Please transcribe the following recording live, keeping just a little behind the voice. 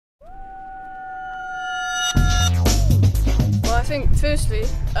think firstly,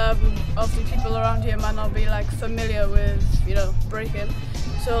 obviously people around here might not be like familiar with, you know, breaking.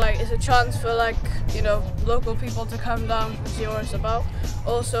 So like it's a chance for like, you know, local people to come down and see what it's about.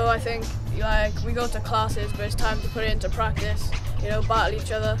 Also I think like we go to classes, but it's time to put it into practice, you know, battle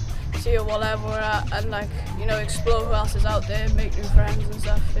each other, see at what level we're at, and like, you know, explore who else is out there, make new friends and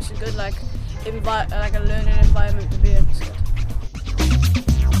stuff. It's a good like a learning environment to be in. So.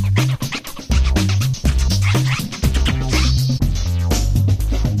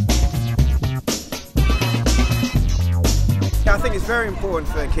 I think it's very important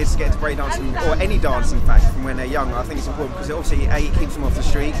for kids to get into breakdancing, or any dance in fact, from when they're young. I think it's important because obviously it keeps them off the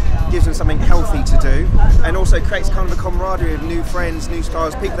street, gives them something healthy to do, and also creates kind of a camaraderie of new friends, new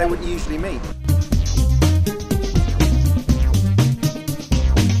styles, people they wouldn't usually meet.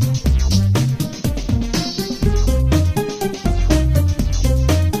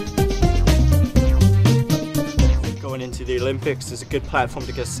 Going into the Olympics is a good platform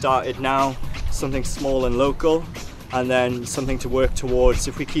to get started now, something small and local, and then something to work towards.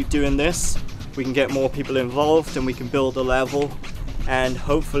 If we keep doing this, we can get more people involved and we can build a level and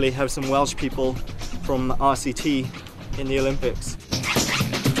hopefully have some Welsh people from RCT in the Olympics.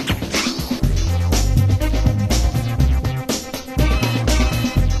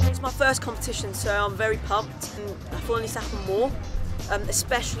 It's my first competition, so I'm very pumped, and I thought it needs to happen more,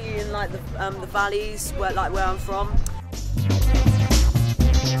 especially in like the valleys where I'm from.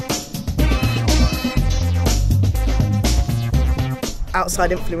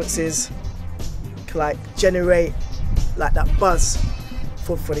 Outside influences can like generate like that buzz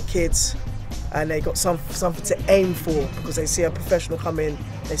for the kids, and they got something to aim for because they see a professional come in,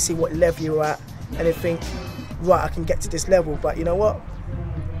 they see what level you're at, and they think, right, I can get to this level, but you know what?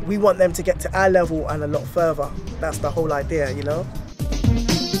 We want them to get to our level and a lot further. That's the whole idea, you know?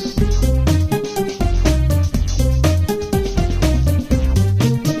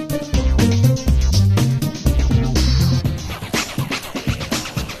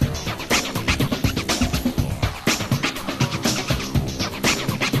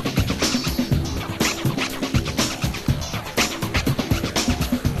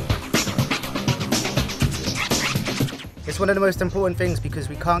 It's one of the most important things because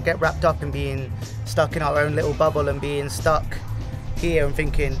we can't get wrapped up in being stuck in our own little bubble and being stuck here and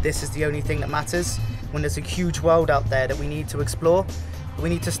thinking this is the only thing that matters, when there's a huge world out there that we need to explore. We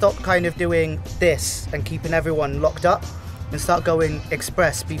need to stop kind of doing this and keeping everyone locked up and start going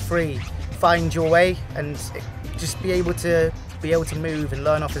express, be free, find your way, and just be able to move and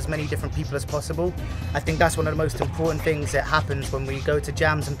learn off as many different people as possible. I think that's one of the most important things that happens when we go to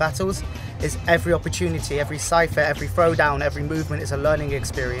jams and battles, is every opportunity, every cypher, every throwdown, every movement is a learning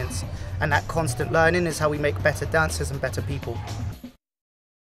experience, and that constant learning is how we make better dancers and better people.